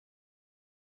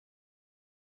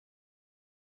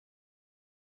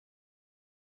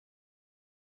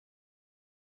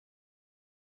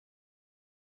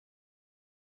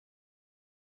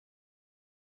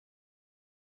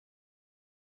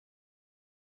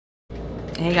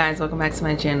Hey guys, welcome back to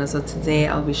my channel. So today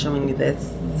I'll be showing you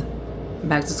this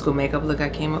back to school makeup look I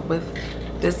came up with.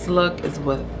 This look is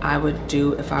what I would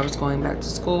do if I was going back to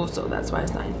school, so that's why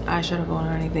it's not an eyeshadow going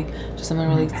or anything. Just something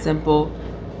really simple,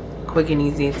 quick and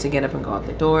easy to get up and go out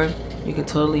the door. You can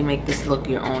totally make this look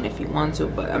your own if you want to,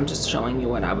 but I'm just showing you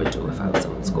what I would do if I was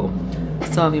in school.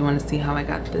 So if you want to see how I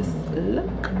got this look,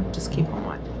 just keep on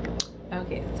watching.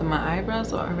 Okay, so my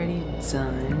eyebrows are already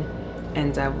done,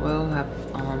 and I will have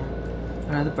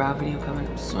another brow video coming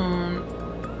up soon.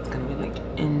 It's gonna be like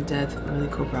in-depth, really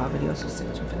cool brow video, so stay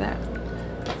tuned for that.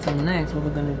 So next, what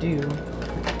we're gonna do,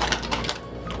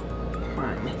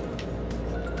 prime.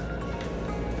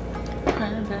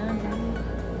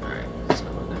 Alright, so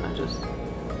we're gonna just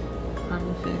prime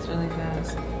the face really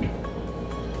fast.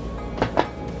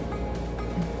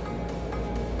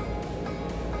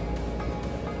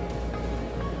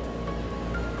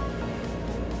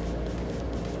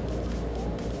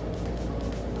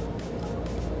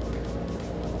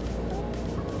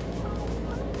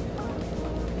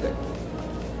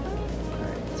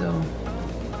 So,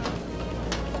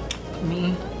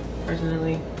 me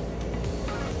personally,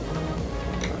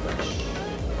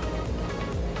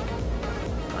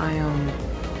 I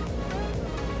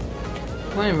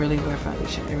wouldn't really wear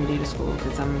foundation every day to school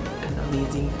because I'm kind of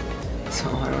lazy. So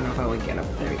I don't know if I would get up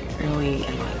very early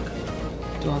and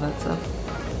like do all that stuff.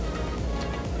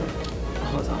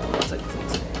 Hold on, one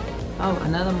second. Oh,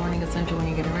 another morning essential when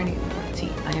you're getting ready.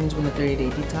 Tea. I am doing a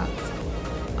 30-day detox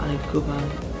on a coupon.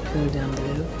 Go down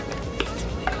below.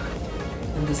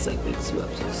 And this like wakes you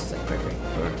up, so this is like perfect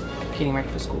for getting ready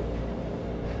for school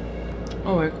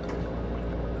or work.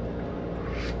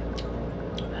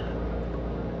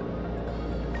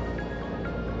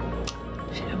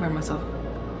 Shit, I burned myself.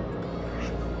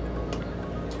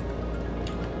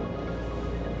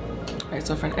 Alright,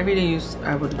 so for an everyday use,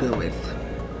 I would go with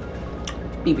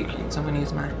BB cream. So I'm gonna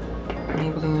use my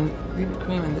Maybelline BB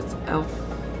cream and this e.l.f.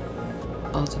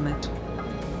 Ultimate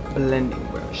blending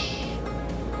brush.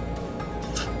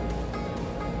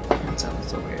 That sounds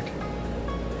so weird.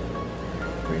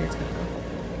 Where it's gonna go.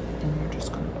 And we're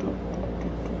just gonna do.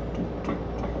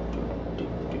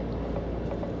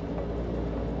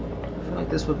 I feel like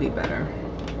this would be better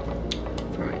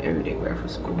for my everyday wear for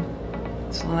school.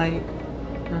 It's light,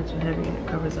 not too heavy, and it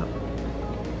covers up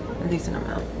a decent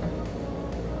amount.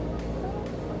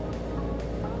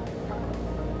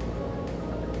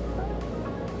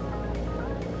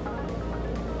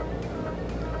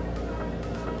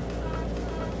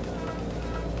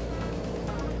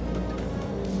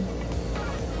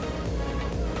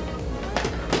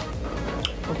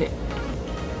 Okay,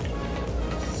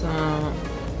 so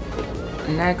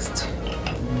next,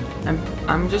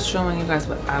 I'm just showing you guys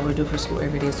what I would do for school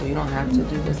every day, so you don't have to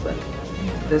do this, but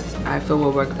this I feel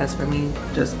will work best for me,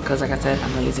 just because like I said,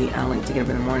 I'm lazy. I don't like to get up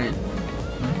in the morning,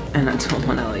 and I don't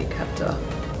want to like have to,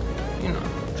 you know,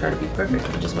 try to be perfect.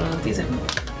 I just want to look decent.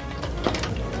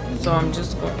 So I'm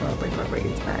just going to bring my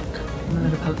braids back. I'm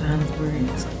gonna put the hands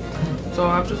braids. So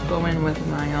I'll just go in with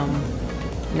my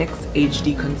NYX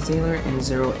HD Concealer in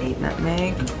 08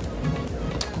 Nutmeg.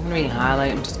 I'm gonna be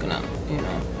highlight. I'm just gonna, you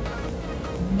know,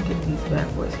 get these bad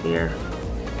boys here.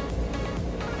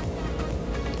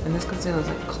 And this concealer is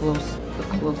like the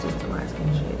closest to my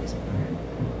skin shades.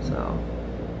 So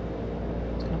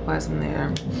just gonna apply some there.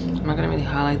 I'm not gonna really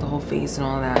highlight the whole face and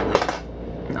all that.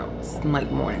 Like, no, it's like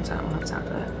morning time. I don't have time for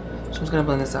that. So I'm just gonna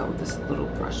blend this out with this little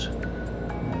brush.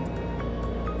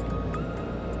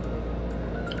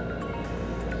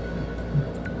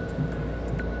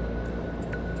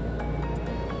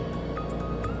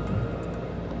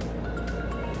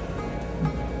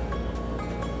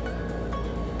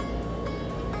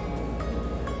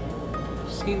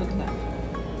 See, look at that.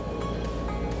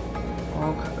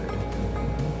 All covered.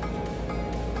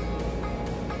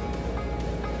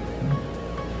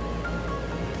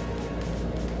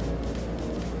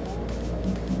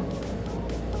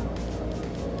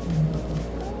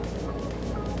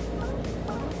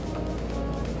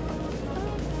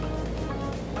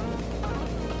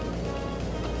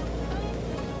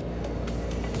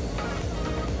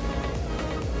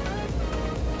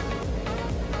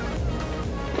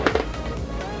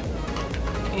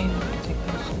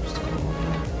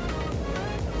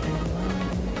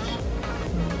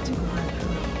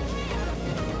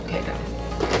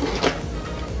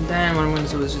 Then what I'm going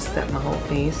to do is just set my whole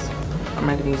face. I'm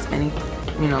not going to use any,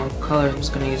 you know, color. I'm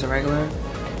just going to use a regular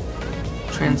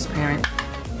translucent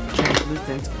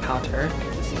powder.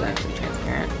 This is actually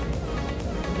transparent.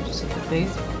 Just hit the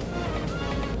face.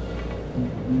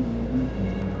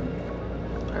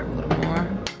 Grab a little more.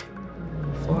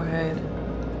 Forehead.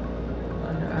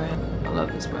 Under eye. I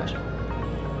love this this brush.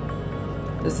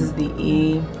 This is the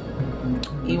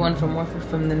E1 from Morphe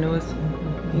from the newest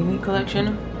Unique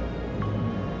collection.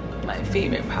 My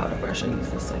favorite powder brush. I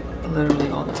use this like literally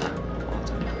all the time.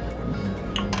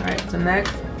 Alright, so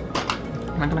next,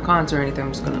 I'm not gonna contour or anything.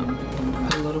 I'm just gonna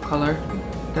put a little color.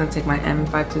 I'm gonna take my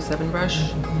M527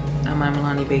 brush and my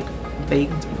Milani baked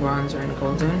bronzer in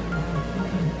Golden.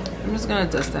 I'm just gonna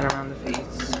dust that around the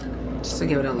face just to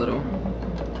give it a little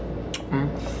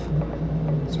oomph.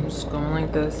 So I'm just going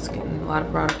like this, getting a lot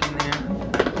of product in there.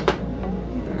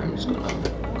 And I'm just gonna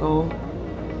go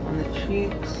on the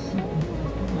cheeks,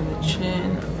 on the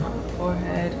chin, on the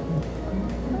forehead.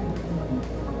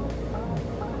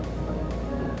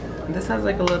 And this has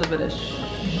like a little bit of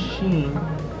sheen,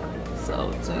 so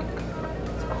it's like,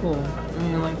 it's cool. I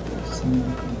mean, I like this.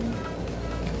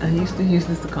 I used to use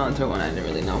this to contour when I didn't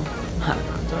really know how to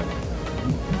contour,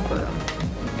 but I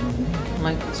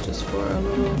like this just for a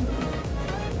little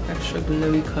extra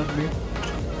glowy coverage.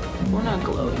 Well, not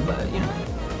glowy, but you know,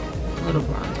 a little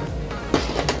bronzer.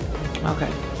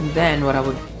 Okay, and then what I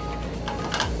would,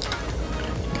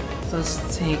 so let's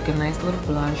take a nice little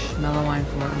blush. Mellow Wine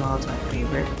from Rimmel is my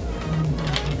favorite.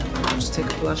 I'll just take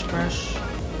a blush brush,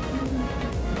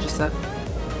 just that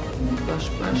blush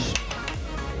brush.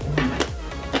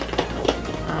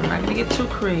 I'm not gonna get too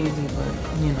crazy, but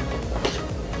you know,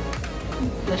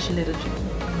 blushy little cheek.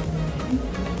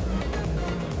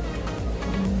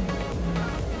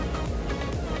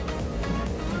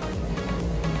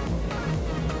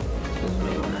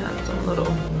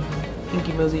 Little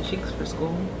pinky rosy cheeks for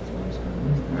school.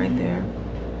 Right there.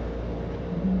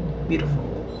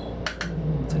 Beautiful.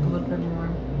 Take a little bit more.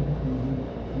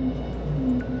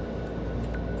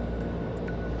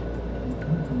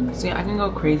 See, I can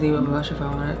go crazy with blush if I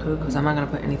wanted to, because I'm not gonna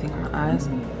put anything on my eyes,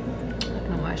 like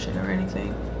no eyeshadow or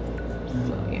anything.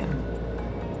 So yeah.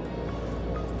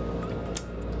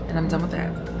 And I'm done with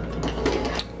that.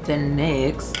 Then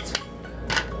next,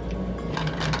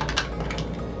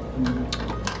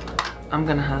 I'm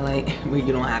gonna highlight, well,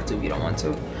 you don't have to if you don't want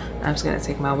to. I'm just gonna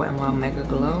take my Wet n Wild Mega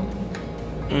Glow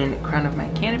and crown of my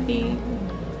canopy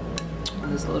on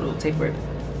this little tapered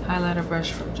highlighter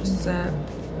brush from Just Set.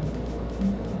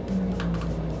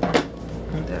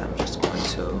 And then I'm just going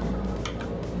to,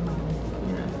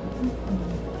 you know,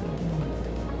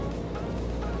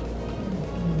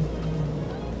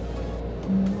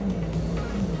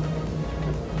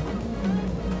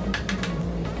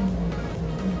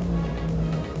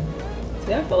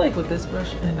 see, I feel like with this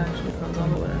brush, it actually comes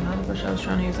on, but with another brush I was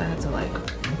trying to use, I had to like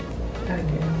pack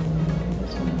it.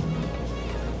 This one,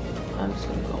 I'm just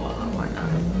gonna go all out, why not?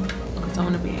 Because I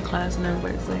want to be in class and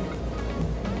everybody's like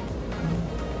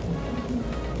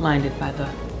blinded by the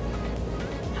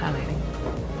highlighting.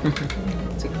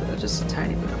 Take just a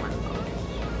tiny bit of my nose.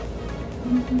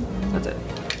 That's it.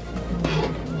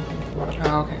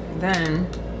 Okay, then,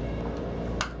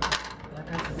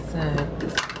 like I said,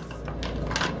 this is,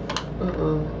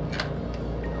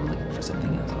 I'm looking for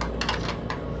something else.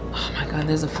 Oh my god,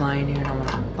 there's a fly in here and I want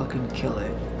to fucking kill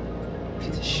it.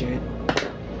 Piece of shit.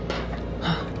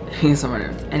 He's somewhere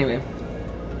there. Anyway,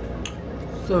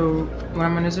 so what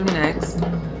I'm gonna do next,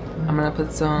 I'm gonna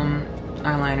put some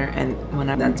eyeliner, and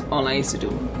that's all I used to do.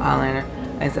 Eyeliner,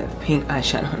 I used to have pink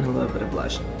eyeshadow and a little bit of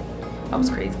blush. That was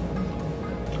crazy.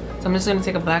 So I'm just gonna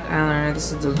take a black eyeliner.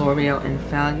 This is the L'Oreal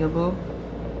Infallible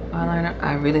eyeliner.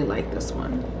 I really like this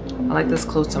one. I like this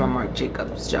close to my Marc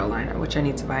Jacobs gel liner, which I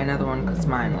need to buy another one because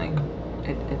mine, like,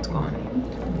 it's gone.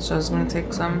 So I'm just gonna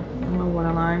take some in my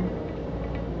waterline.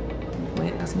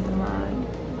 Wait, that's not the line.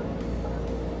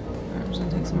 I'm just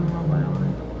gonna take some of my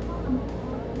waterline.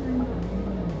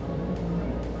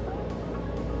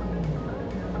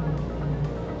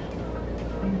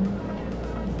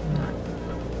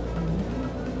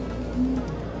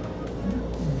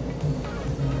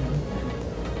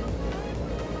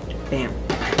 Bam.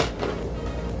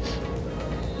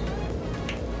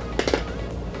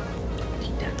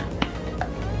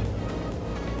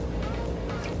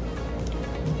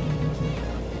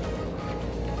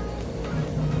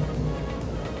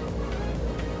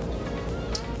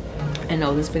 And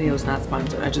no, this video is not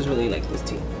sponsored. I just really like this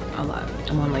tea a lot.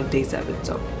 I'm on like day 7,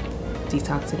 so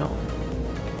detox it on.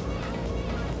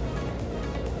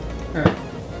 Alright.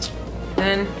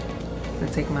 Then I'm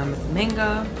gonna take my Miss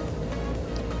Manga.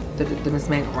 The Miss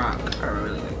Manga Rock. I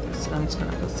really like this. I'm just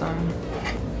gonna put some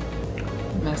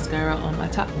mascara on my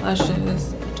top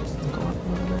lashes. Just go up a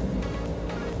little bit.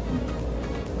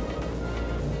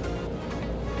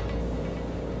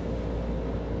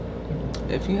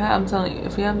 If you have, I'm telling you,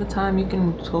 if you have the time, you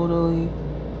can totally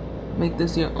make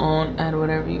this your own. Add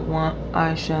whatever you want.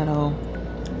 Eyeshadow,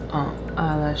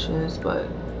 eyelashes, but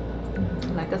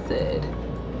like I said,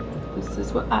 this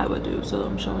is what I would do, so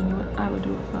I'm showing you what I would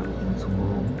do if I was in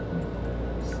school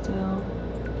still.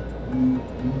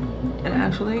 And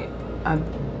actually, I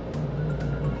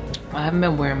haven't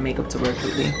been wearing makeup to work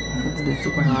lately. It's been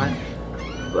super hot,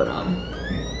 but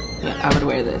yeah, I would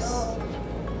wear this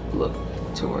look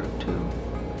to work too,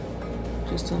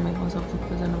 just to make myself look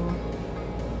presentable.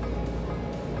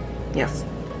 Yes.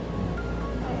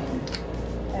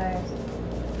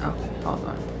 Okay, hold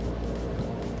on.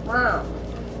 Mom,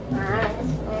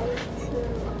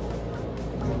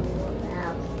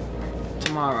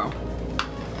 tomorrow.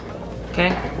 Okay,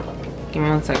 give me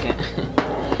 1 second.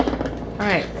 All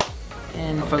right,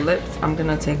 and for lips, I'm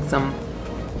gonna take some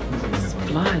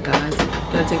fly, guys.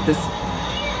 I'm gonna take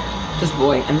this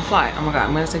boy and the fly. Oh my god,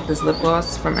 I'm gonna take this lip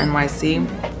gloss from NYC.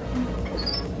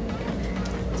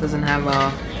 It doesn't have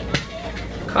a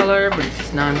color, but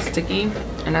it's non-sticky,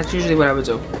 and that's usually what I would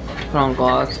do. Put on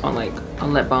gloss on like a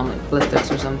lip balm, like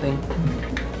lipsticks or something.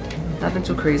 Nothing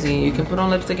too crazy. You can put on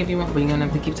lipstick if you want, but you're gonna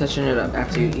have to keep touching it up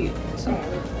after you eat. So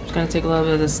I'm just gonna take a little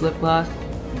bit of this lip gloss.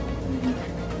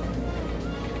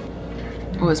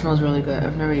 Oh, it smells really good.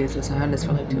 I've never used this. I had this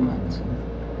for like 2 months.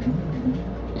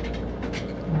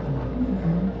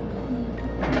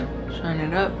 Shine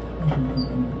it up.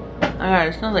 Alright,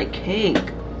 it smells like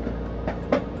cake.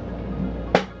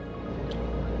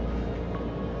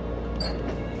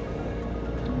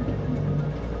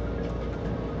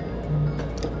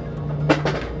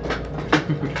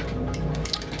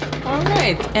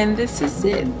 Alright, and this is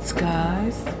it,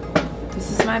 guys. This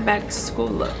is my back to school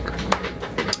look.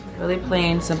 Really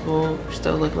plain, simple,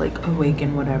 still look like awake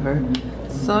and whatever.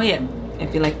 So yeah,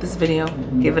 if you like this video,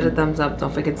 give it a thumbs up.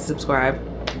 Don't forget to subscribe.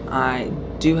 I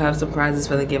do have some prizes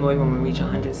for the giveaway when we reach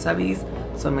 100 subbies,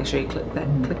 so make sure you click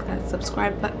that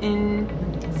subscribe button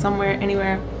somewhere,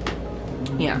 anywhere.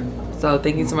 Yeah, so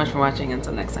thank you so much for watching.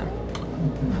 Until next time.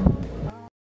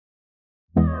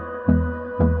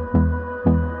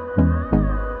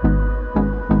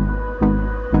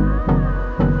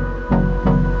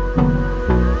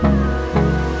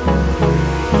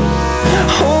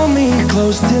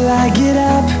 Close till I get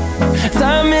up.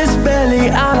 Time is barely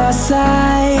on our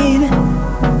side.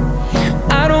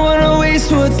 I don't wanna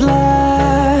waste what's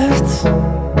left.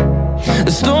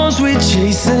 The storms we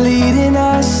chase are leading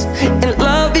us, and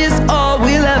love is all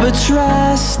we'll ever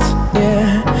trust.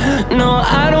 Yeah, no,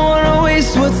 I don't wanna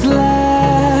waste what's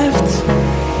left.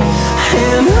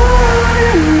 And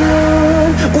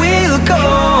on we'll go,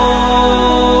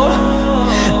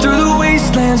 through the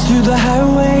wastelands, through the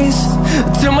highways,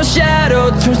 till my shadow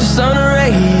turns to sun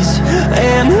rays.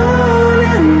 And